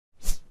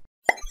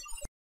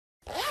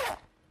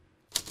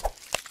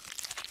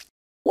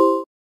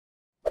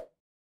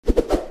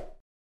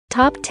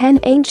Top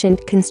 10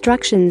 Ancient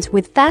Constructions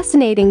with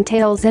Fascinating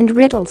Tales and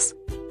Riddles.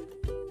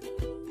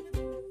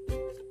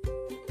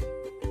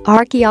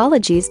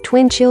 Archaeology's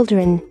twin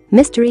children,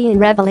 mystery and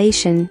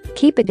revelation,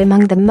 keep it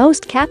among the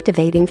most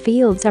captivating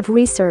fields of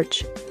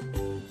research.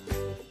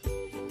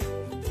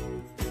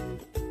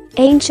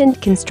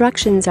 Ancient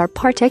constructions are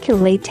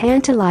particularly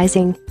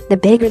tantalizing. The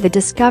bigger the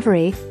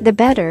discovery, the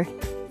better.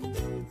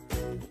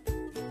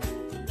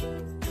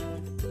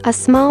 A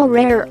small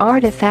rare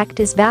artifact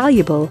is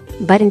valuable,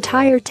 but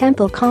entire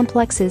temple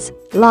complexes,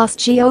 lost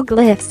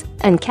geoglyphs,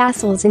 and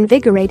castles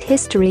invigorate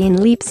history in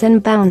leaps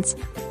and bounds.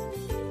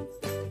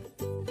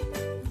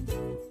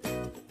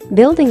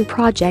 Building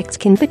projects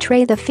can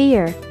betray the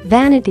fear,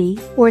 vanity,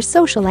 or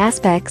social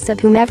aspects of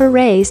whomever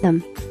raised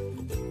them.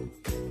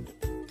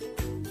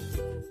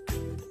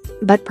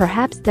 But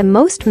perhaps the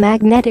most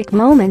magnetic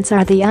moments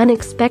are the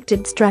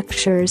unexpected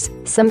structures,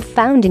 some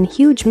found in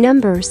huge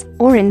numbers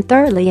or in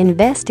thoroughly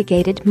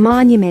investigated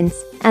monuments,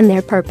 and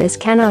their purpose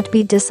cannot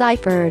be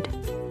deciphered.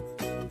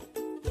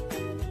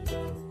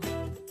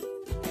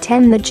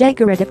 10. The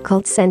Geoglyphs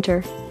Cult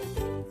Center.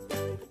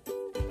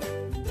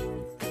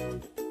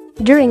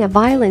 During a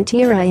violent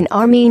era in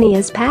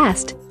Armenia's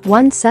past,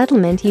 one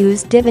settlement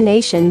used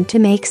divination to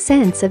make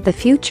sense of the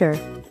future.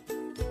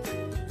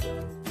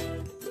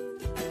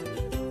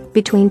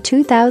 Between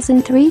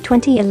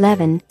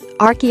 2003-2011,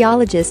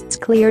 archaeologists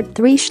cleared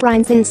 3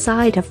 shrines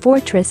inside a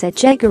fortress at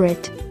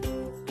Geoglyphs.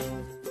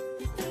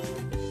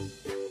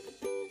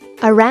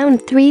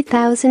 Around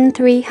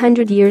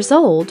 3,300 years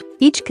old,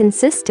 each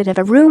consisted of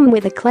a room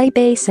with a clay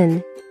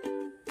basin.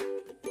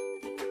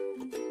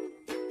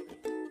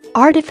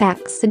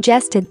 Artifacts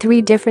suggested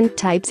 3 different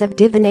types of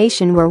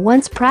divination were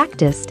once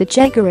practiced at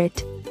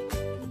Geoglyphs.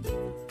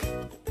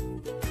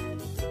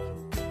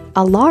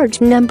 A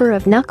large number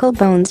of knuckle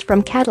bones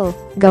from cattle,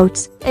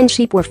 goats, and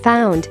sheep were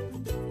found.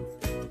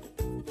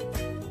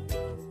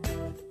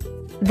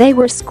 They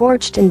were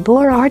scorched and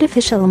bore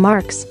artificial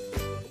marks.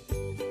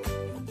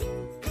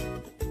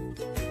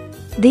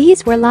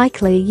 These were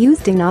likely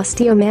used in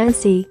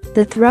osteomancy,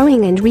 the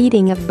throwing and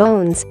reading of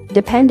bones,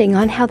 depending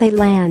on how they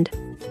land.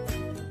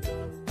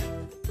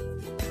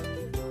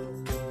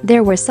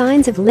 There were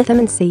signs of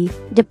lithomancy,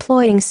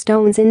 deploying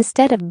stones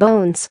instead of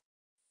bones.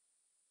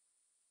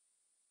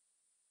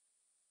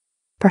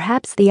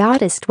 Perhaps the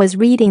artist was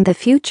reading the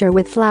future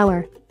with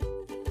flour.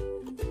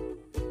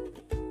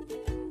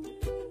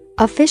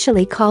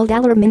 Officially called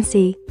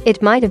allomancy,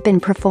 it might have been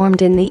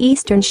performed in the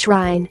Eastern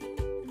Shrine.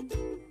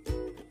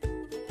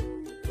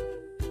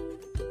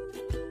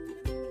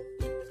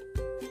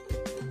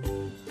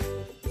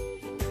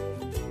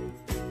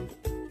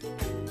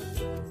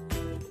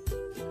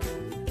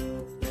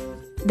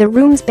 The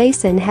room's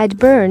basin had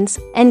burns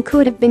and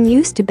could have been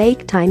used to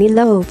bake tiny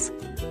loaves.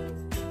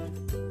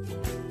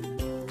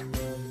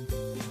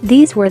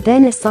 These were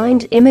then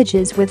assigned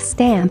images with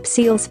stamp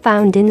seals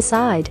found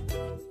inside.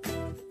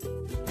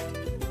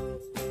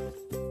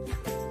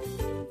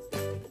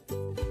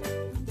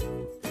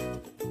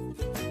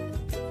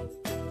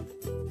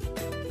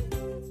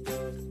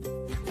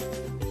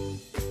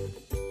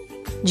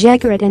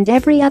 Geoglyphs and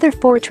every other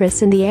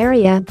fortress in the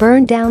area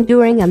burned down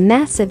during a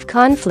massive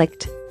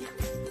conflict.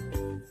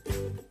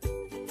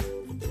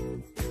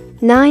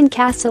 9.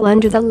 Castle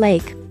under the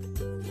lake.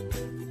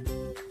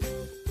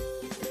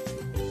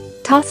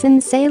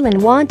 Tosin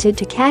Salen wanted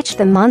to catch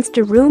the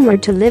monster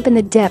rumored to live in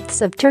the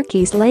depths of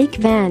Turkey's Lake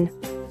Van.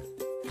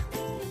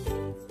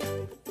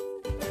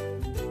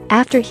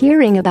 After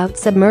hearing about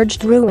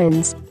submerged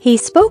ruins, he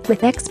spoke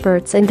with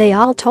experts and they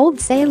all told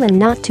Salen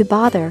not to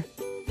bother.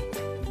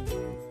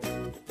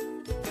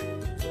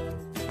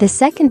 The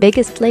second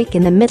biggest lake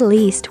in the Middle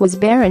East was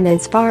barren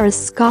as far as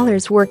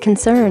scholars were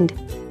concerned.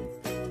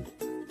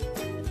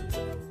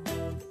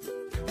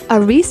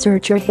 A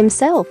researcher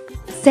himself,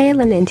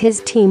 Salen and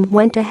his team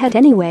went ahead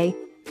anyway.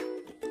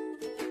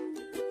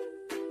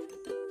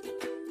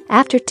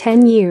 After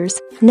 10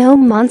 years, no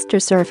monster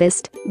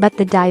surfaced, but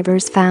the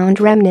divers found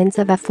remnants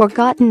of a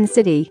forgotten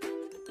city.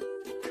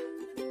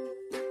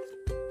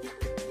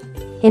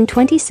 In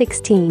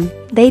 2016,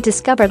 they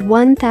discovered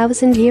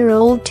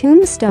 1,000-year-old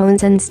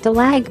tombstones and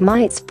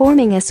stalagmites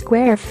forming a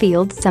square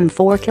field some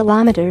 4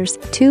 kilometers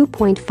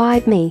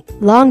 (2.5 mi)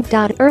 long.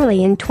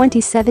 Early in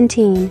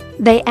 2017,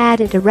 they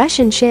added a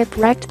Russian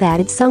shipwreck that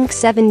had sunk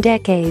 7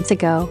 decades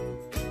ago.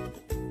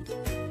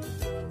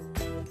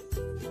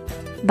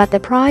 But the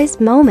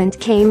prized moment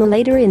came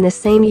later in the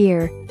same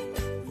year.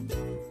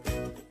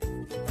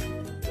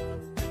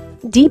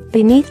 Deep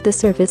beneath the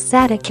surface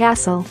sat a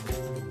castle.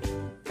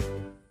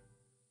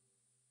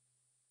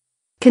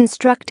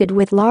 Constructed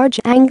with large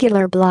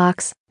angular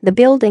blocks, the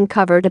building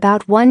covered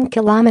about 1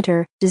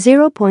 kilometer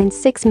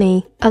 (0.6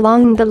 mi)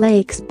 along the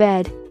lake's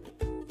bed.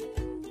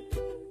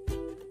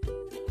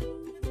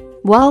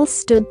 Walls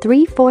stood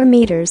 3-4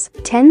 meters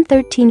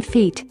 (10-13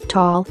 feet)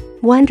 tall,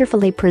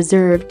 wonderfully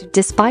preserved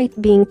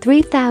despite being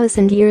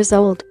 3,000 years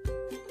old.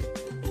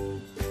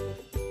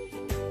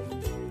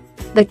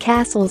 The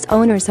castle's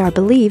owners are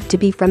believed to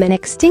be from an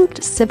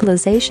extinct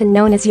civilization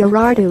known as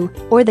Urartu,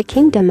 or the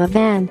Kingdom of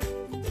Van.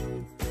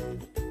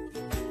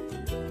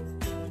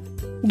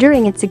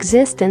 During its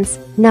existence,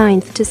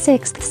 9th to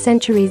 6th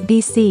centuries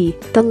BC,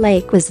 the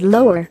lake was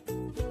lower.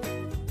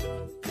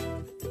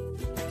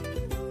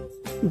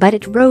 But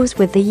it rose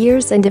with the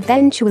years and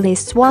eventually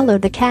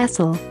swallowed the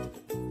castle.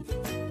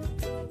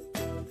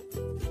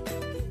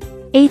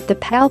 8. The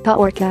Palpa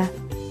Orca.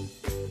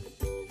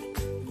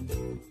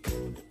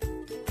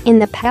 In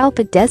the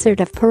Palpa Desert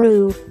of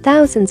Peru,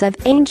 thousands of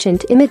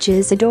ancient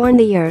images adorn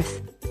the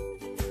earth.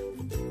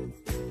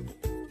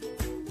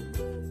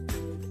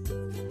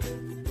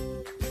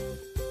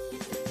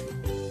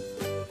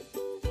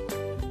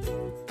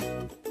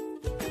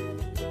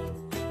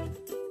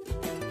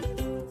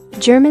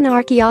 German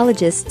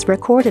archaeologists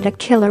recorded a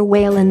killer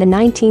whale in the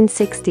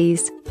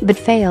 1960s, but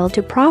failed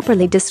to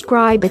properly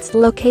describe its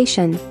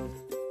location.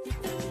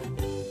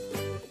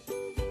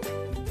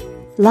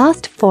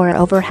 Lost for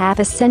over half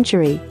a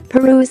century,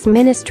 Peru's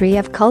Ministry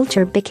of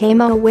Culture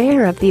became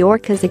aware of the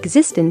orca's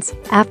existence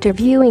after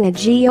viewing a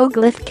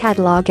geoglyph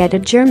catalog at a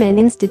German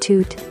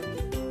institute.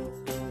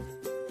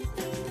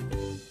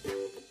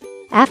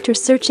 After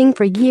searching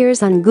for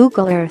years on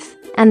Google Earth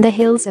and the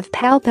hills of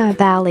Palpa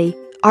Valley,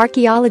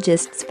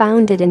 archaeologists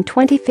found it in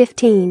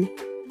 2015.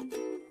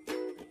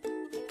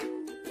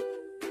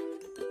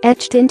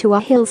 Etched into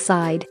a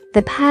hillside,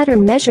 the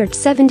pattern measured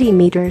 70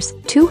 meters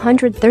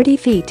 (230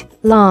 feet)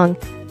 long.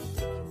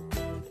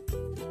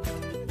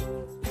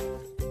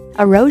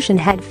 Erosion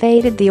had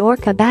faded the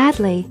orca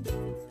badly.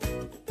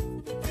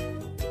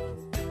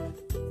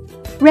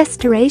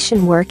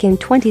 Restoration work in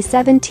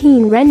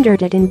 2017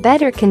 rendered it in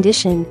better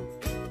condition.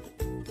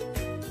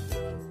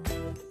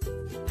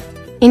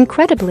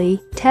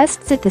 Incredibly,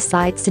 tests at the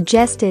site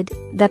suggested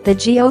that the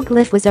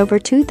geoglyph was over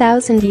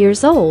 2,000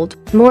 years old,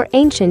 more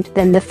ancient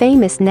than the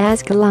famous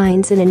Nazca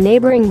lines in a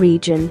neighboring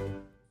region.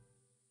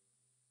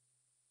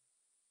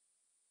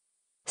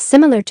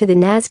 Similar to the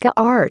Nazca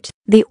art,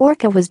 the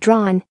orca was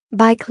drawn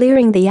by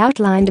clearing the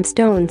outline of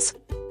stones.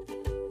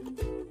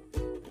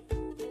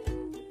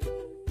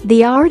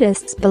 The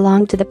artists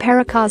belonged to the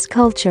Paracas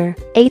culture,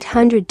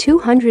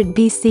 800–200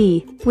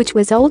 BC, which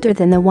was older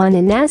than the one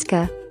in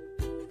Nazca.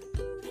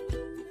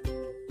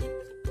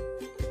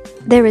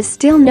 There is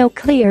still no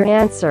clear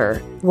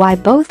answer why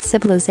both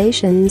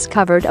civilizations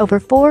covered over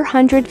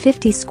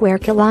 450 square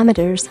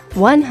kilometers,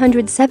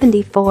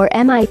 174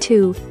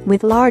 mi²,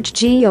 with large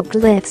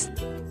geoglyphs.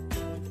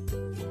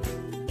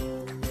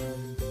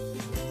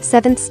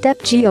 7th-step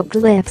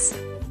geoglyphs.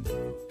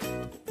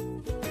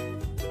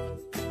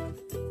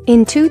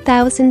 In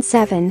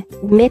 2007,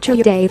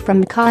 Dmitry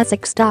from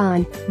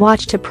Kazakhstan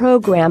watched a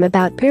program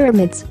about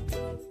pyramids.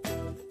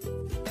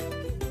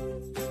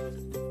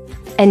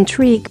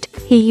 Intrigued,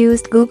 he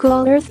used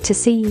Google Earth to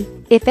see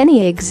if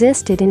any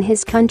existed in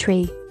his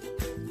country.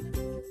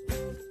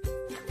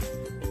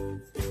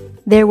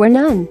 There were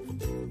none.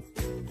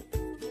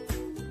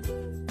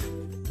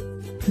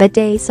 But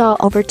they saw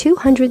over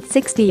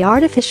 260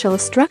 artificial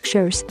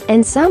structures,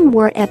 and some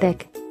were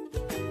epic.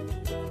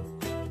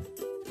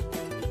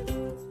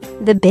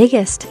 The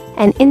biggest,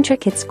 an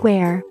intricate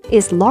square,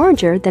 is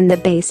larger than the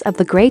base of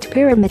the Great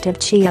Pyramid of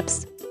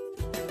Cheops.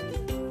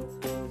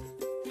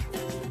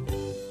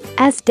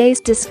 As Day's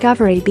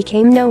discovery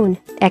became known,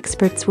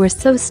 experts were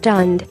so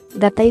stunned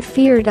that they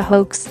feared a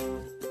hoax.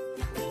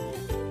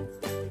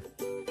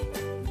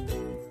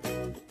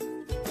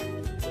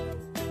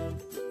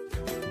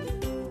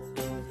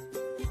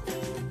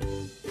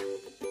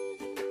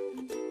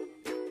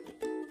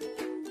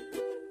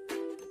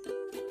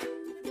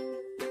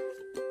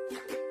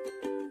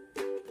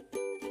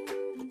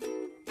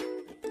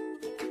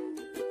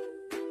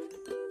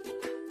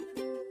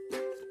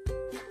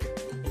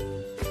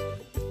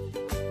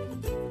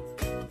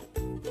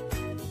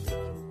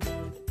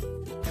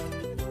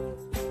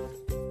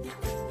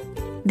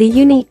 The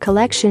unique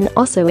collection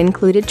also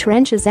included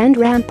trenches and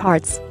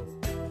ramparts.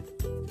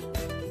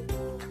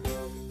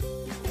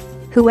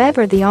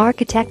 Whoever the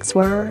architects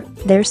were,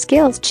 their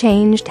skills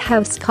changed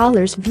how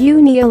scholars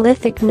view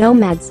Neolithic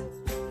nomads.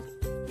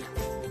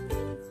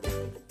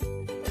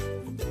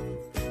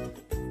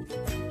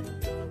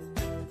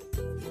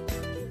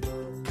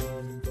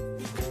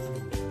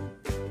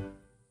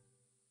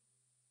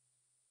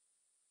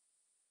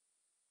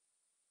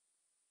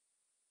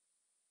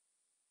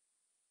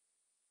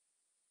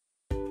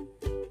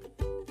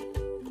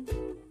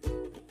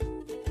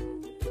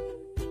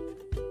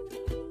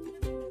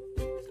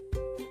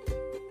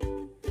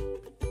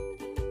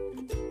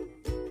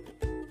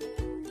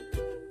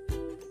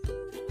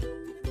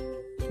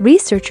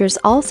 Researchers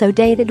also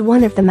dated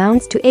one of the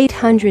mounds to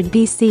 800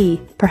 BC,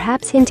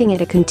 perhaps hinting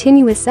at a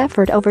continuous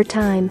effort over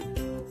time.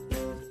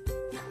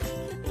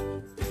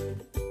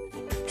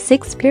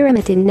 6th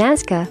Pyramid in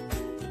Nazca.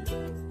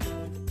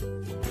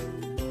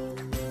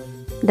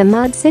 The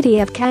mud city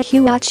of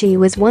Cahuachi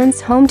was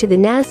once home to the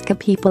Nazca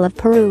people of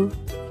Peru.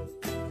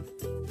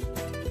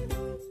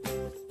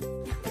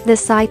 The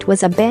site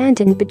was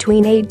abandoned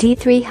between AD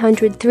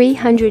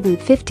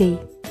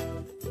 300–350.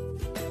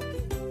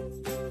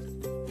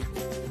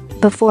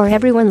 Before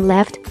everyone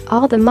left,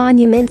 all the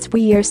monuments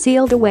were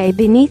sealed away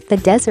beneath the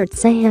desert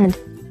sand.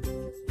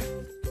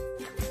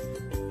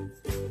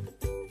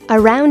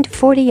 Around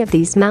 40 of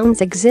these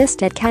mounds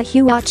exist at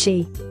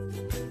Archaeology.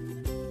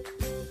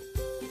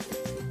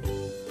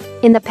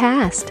 In the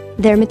past,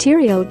 their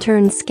material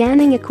turned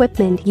scanning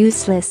equipment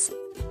useless.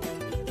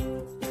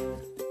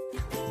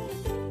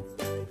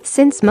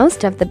 Since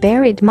most of the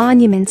buried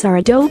monuments are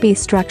adobe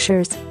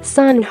structures,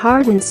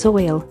 sun-hardened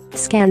soil,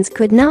 scans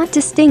could not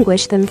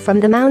distinguish them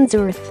from the mound's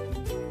earth.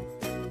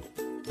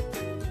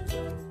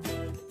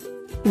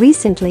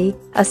 Recently,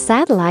 a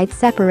satellite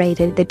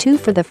separated the two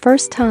for the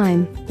first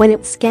time when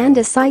it scanned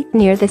a site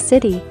near the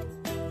city.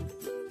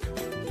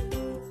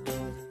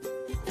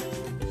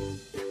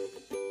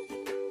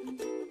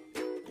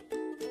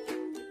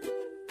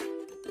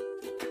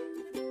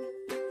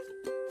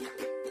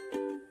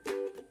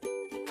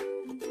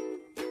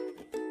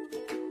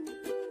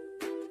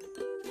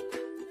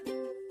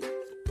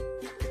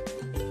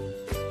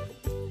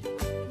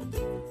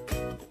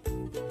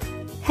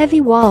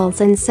 Heavy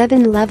walls and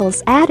 7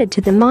 levels added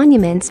to the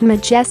monument's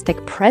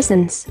majestic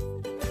presence.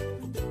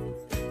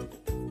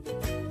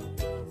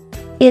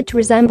 It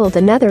resembled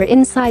another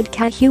inside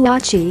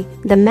Archaeology,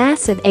 the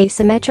massive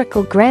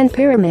asymmetrical Grand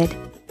Pyramid.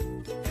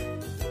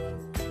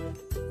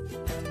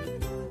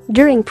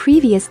 During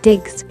previous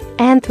digs,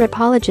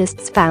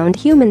 anthropologists found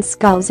human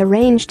skulls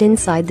arranged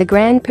inside the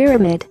Grand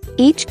Pyramid,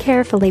 each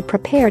carefully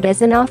prepared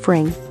as an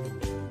offering.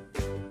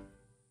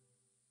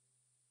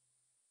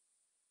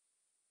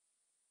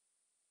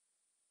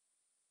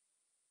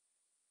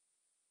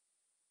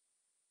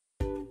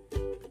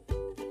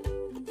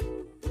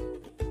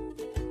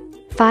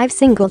 Five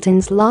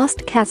Singleton's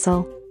Lost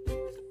Castle.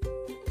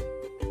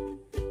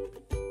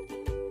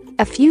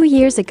 A few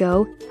years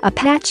ago, a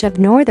patch of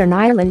Northern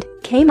Ireland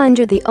came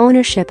under the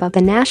ownership of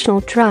the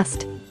National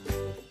Trust.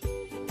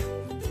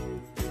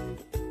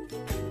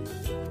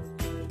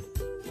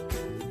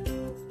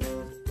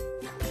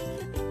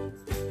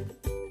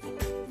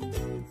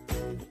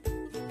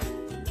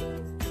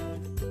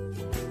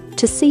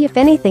 To see if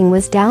anything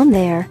was down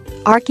there,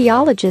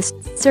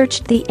 archaeologists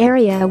searched the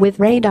area with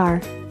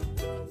radar.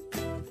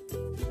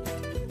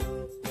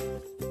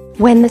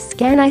 When the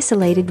scan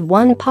isolated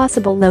one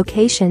possible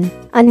location,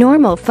 a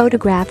normal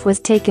photograph was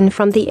taken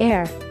from the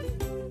air.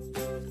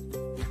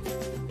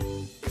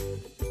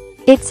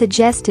 It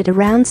suggested a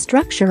round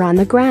structure on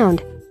the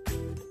ground.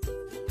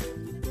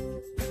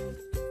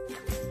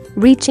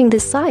 Reaching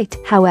the site,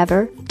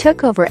 however,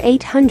 took over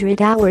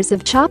 800 hours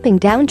of chopping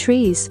down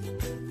trees.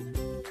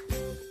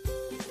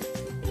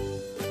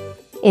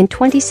 In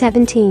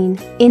 2017,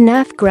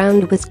 enough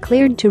ground was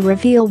cleared to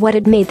reveal what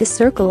had made the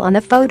circle on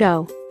the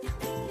photo.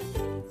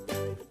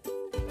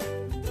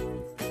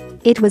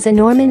 It was a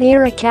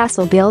Norman-era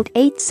castle built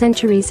 8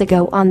 centuries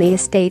ago on the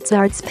estate's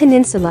Arts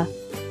Peninsula.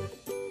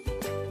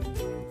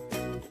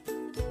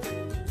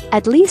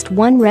 At least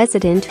one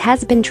resident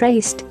has been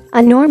traced,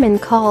 a Norman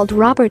called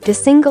Robert de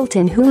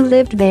Singleton who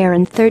lived there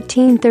in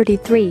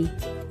 1333.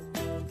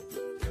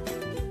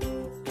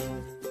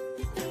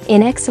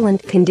 In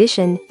excellent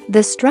condition,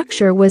 the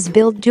structure was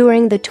built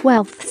during the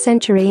 12th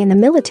century in the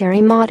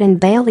military motte and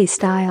bailey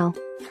style.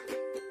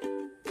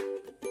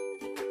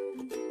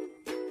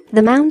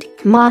 The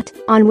motte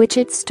on which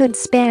it stood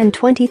spanned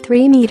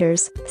 23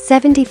 meters,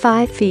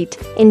 75 feet,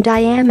 in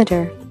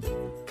diameter.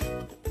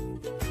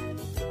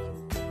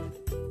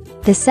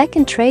 The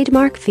second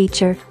trademark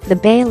feature, the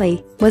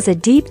bailey, was a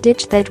deep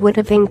ditch that would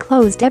have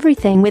enclosed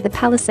everything with a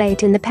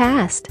palisade in the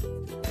past.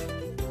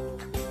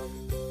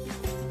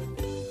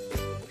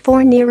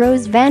 For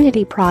Nero's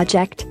Vanity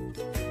project,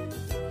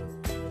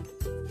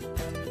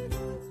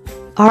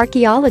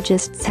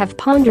 archaeologists have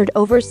pondered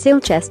over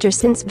Silchester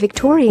since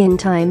Victorian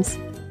times.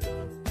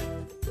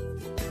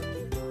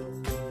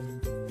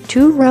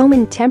 2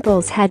 Roman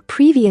temples had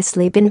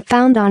previously been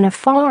found on a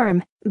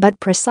farm, but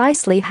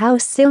precisely how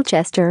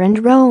Silchester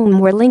and Rome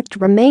were linked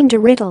remained a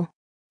riddle.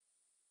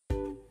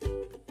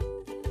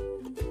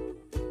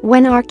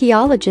 When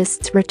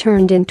archaeologists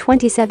returned in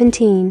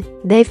 2017,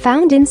 they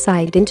found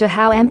insight into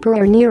how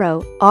Emperor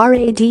Nero,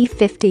 RAD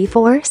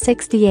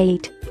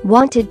 5468,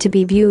 wanted to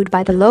be viewed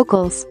by the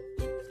locals.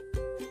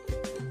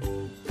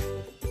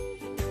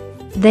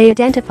 They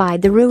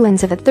identified the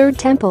ruins of a third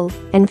temple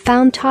and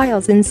found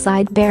tiles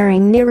inside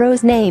bearing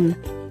Nero's name.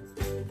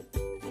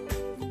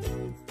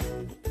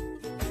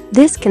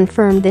 This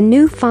confirmed the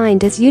new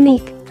find as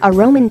unique, a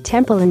Roman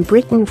temple in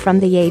Britain from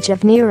the age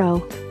of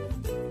Nero.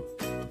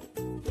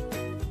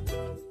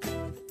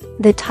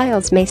 The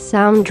tiles may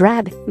sound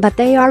drab, but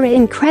they are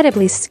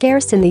incredibly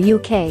scarce in the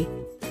UK.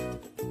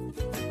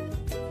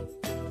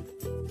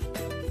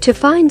 To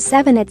find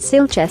 7 at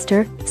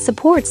Silchester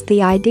supports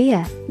the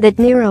idea that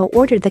Nero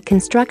ordered the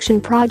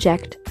construction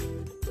project.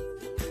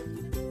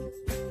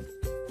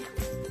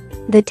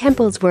 The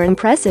temples were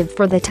impressive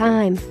for the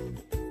time.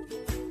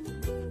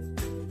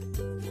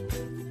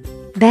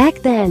 Back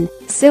then,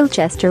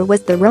 Silchester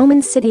was the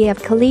Roman city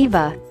of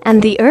Caliva,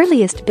 and the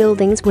earliest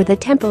buildings were the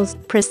temples,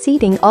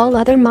 preceding all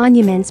other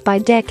monuments by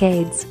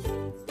decades.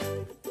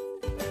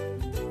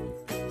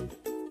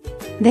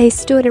 They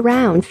stood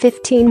around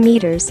 15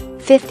 meters,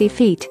 50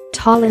 feet,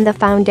 tall, and the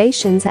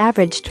foundations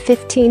averaged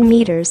 15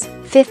 meters,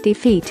 50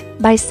 feet,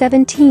 by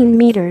 17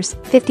 meters,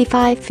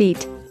 55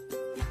 feet.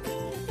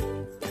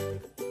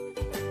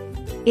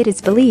 It is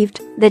believed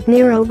that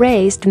Nero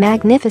raised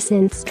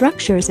magnificent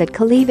structures at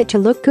Khalifa to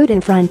look good in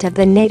front of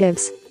the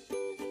natives.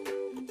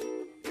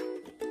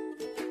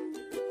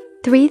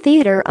 3.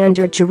 Theater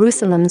under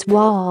Jerusalem's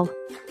wall.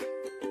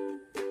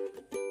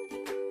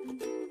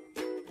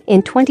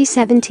 In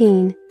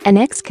 2017, an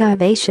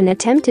excavation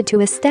attempted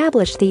to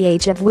establish the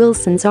age of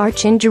Wilson's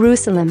Arch in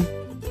Jerusalem.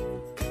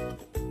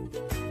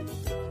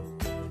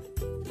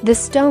 The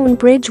stone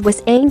bridge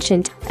was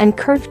ancient and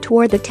curved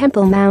toward the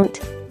Temple Mount.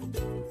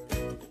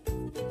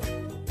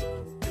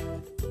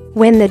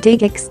 When the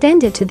dig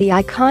extended to the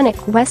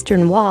iconic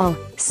Western Wall,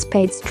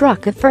 spade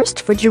struck a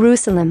first for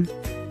Jerusalem.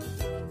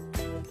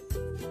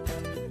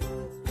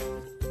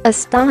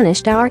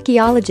 Astonished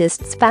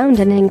archaeologists found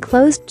an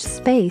enclosed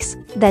space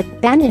that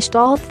banished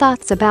all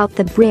thoughts about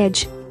the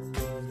bridge.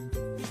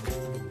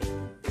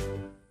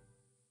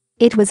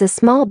 It was a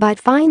small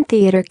but fine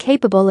theater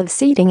capable of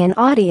seating an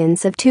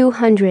audience of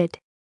 200.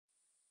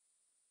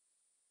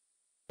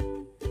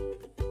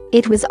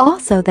 It was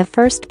also the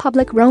first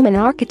public Roman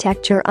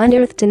architecture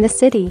unearthed in the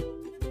city.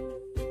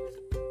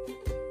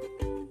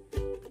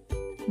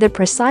 The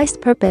precise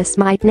purpose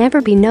might never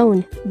be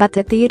known, but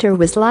the theater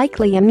was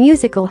likely a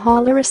musical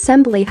hall or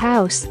assembly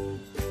house.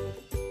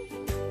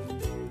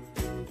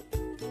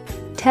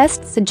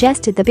 Tests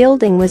suggested the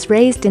building was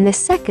raised in the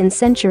 2nd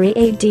century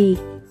AD.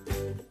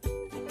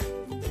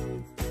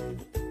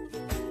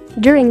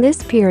 During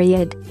this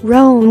period,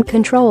 Rome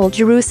controlled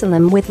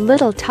Jerusalem with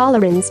little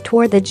tolerance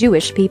toward the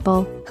Jewish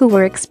people, who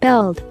were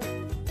expelled.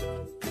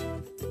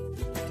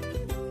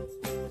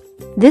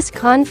 This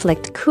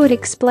conflict could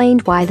explain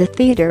why the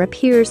theater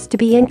appears to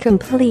be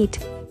incomplete.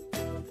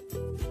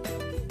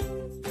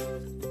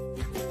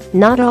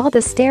 Not all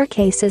the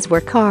staircases were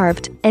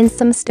carved, and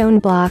some stone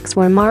blocks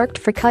were marked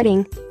for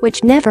cutting,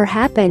 which never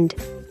happened.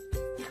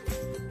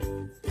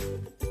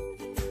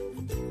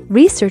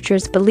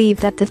 Researchers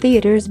believe that the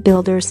theater's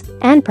builders,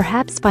 and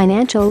perhaps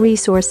financial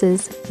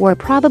resources, were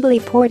probably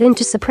poured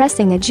into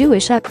suppressing a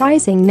Jewish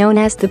uprising known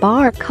as the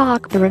Bar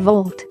Kokhba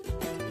Revolt.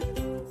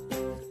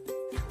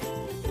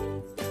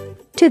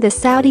 To the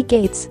Saudi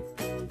gates.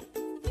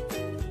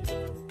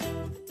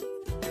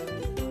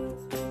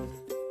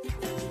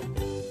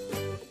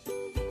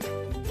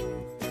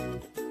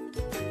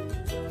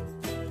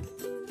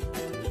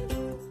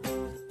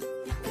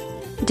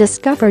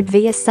 Discovered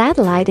via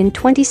satellite in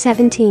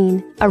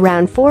 2017,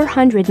 around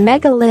 400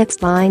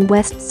 megaliths line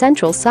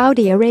west-central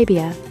Saudi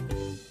Arabia.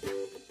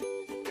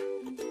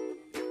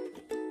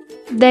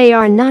 They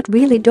are not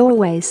really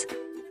doorways,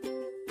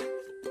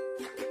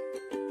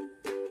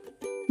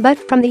 but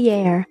from the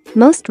air,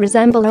 most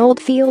resemble old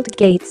field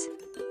gates.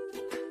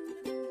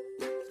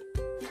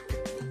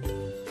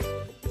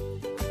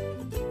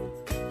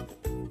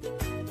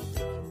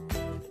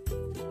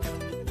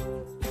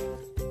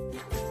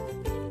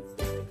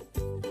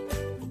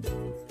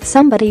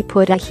 Somebody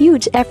put a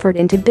huge effort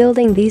into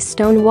building these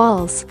stone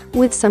walls,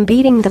 with some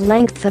beating the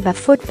length of a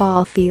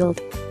football field.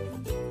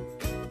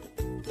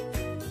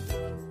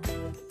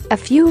 A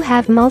few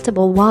have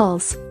multiple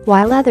walls,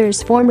 while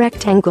others form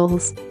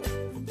rectangles.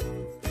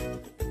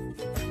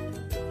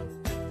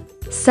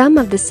 Some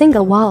of the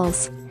single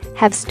walls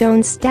have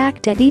stones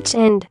stacked at each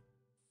end.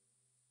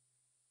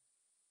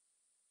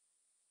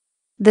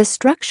 The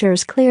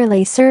structures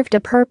clearly served a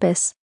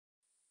purpose.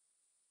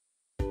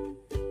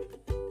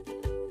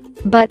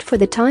 But for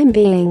the time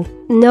being,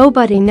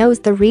 nobody knows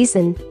the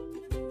reason.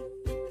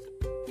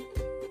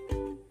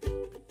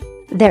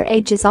 Their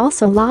age is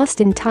also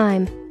lost in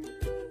time.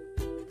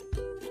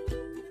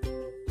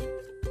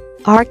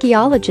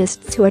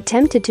 Archaeologists who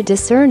attempted to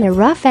discern a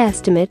rough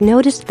estimate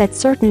noticed that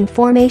certain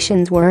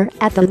formations were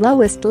at the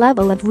lowest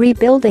level of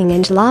rebuilding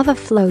and lava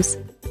flows.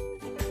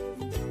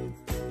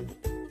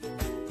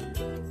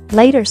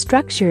 Later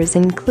structures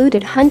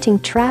included hunting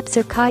traps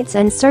or kites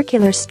and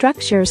circular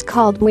structures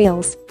called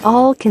wheels,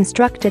 all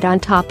constructed on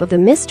top of the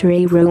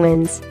mystery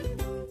ruins.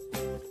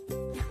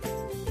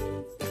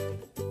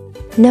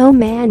 No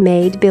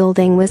man-made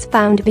building was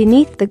found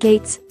beneath the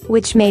gates,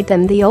 which made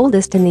them the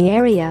oldest in the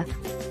area.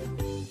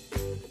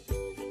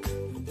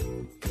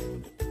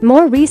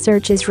 More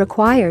research is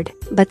required,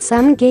 but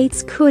some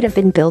gates could have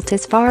been built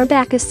as far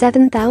back as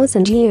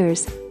 7,000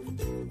 years.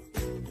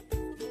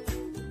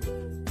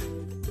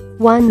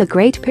 1. The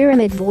Great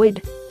Pyramid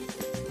Void.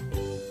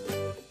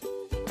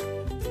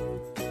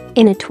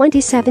 In a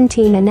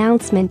 2017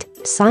 announcement,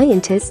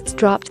 scientists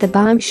dropped the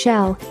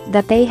bombshell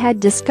that they had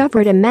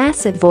discovered a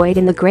massive void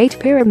in the Great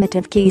Pyramid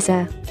of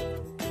Giza.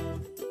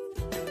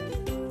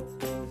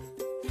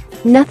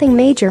 Nothing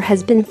major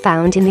has been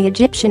found in the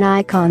Egyptian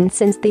icon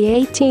since the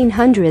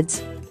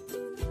 1800s.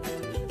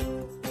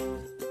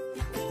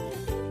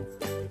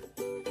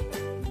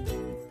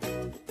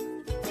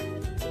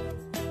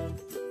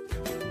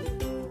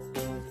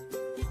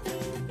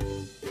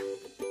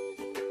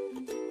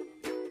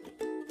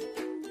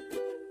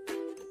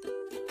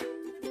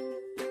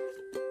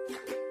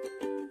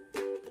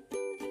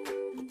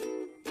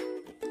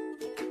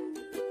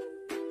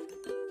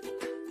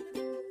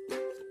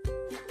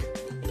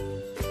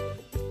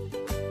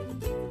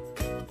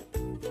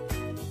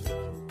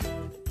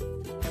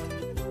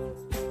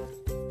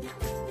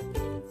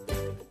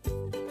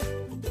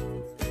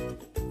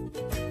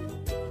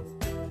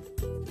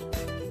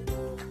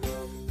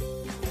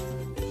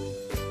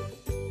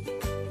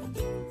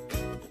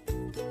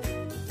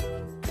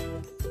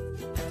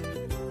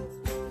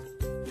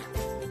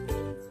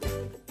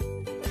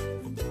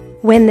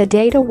 When the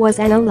data was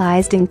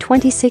analyzed in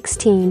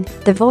 2016,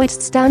 the void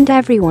stunned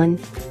everyone.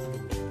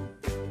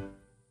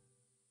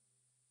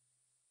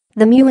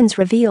 The muons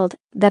revealed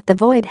that the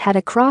void had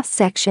a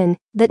cross-section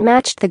that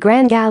matched the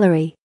Grand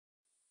Gallery.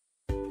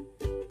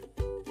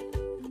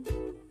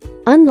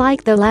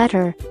 Unlike the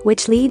latter,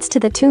 which leads to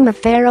the tomb of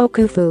Pharaoh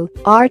Khufu,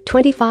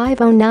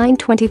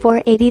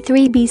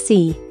 R2509-2483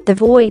 BC, the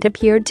void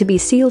appeared to be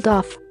sealed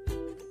off.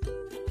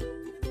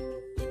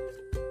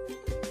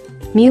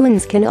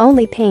 Muons can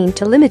only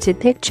paint a limited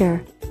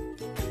picture.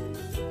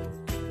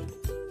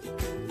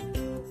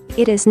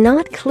 It is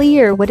not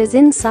clear what is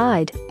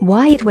inside,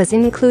 why it was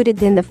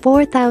included in the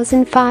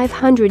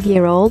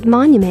 4,500-year-old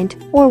monument,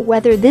 or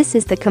whether this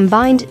is the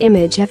combined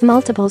image of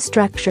multiple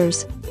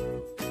structures.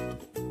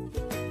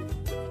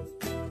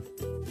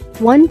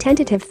 One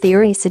tentative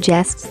theory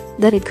suggests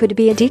that it could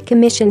be a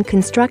decommissioned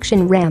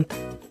construction ramp.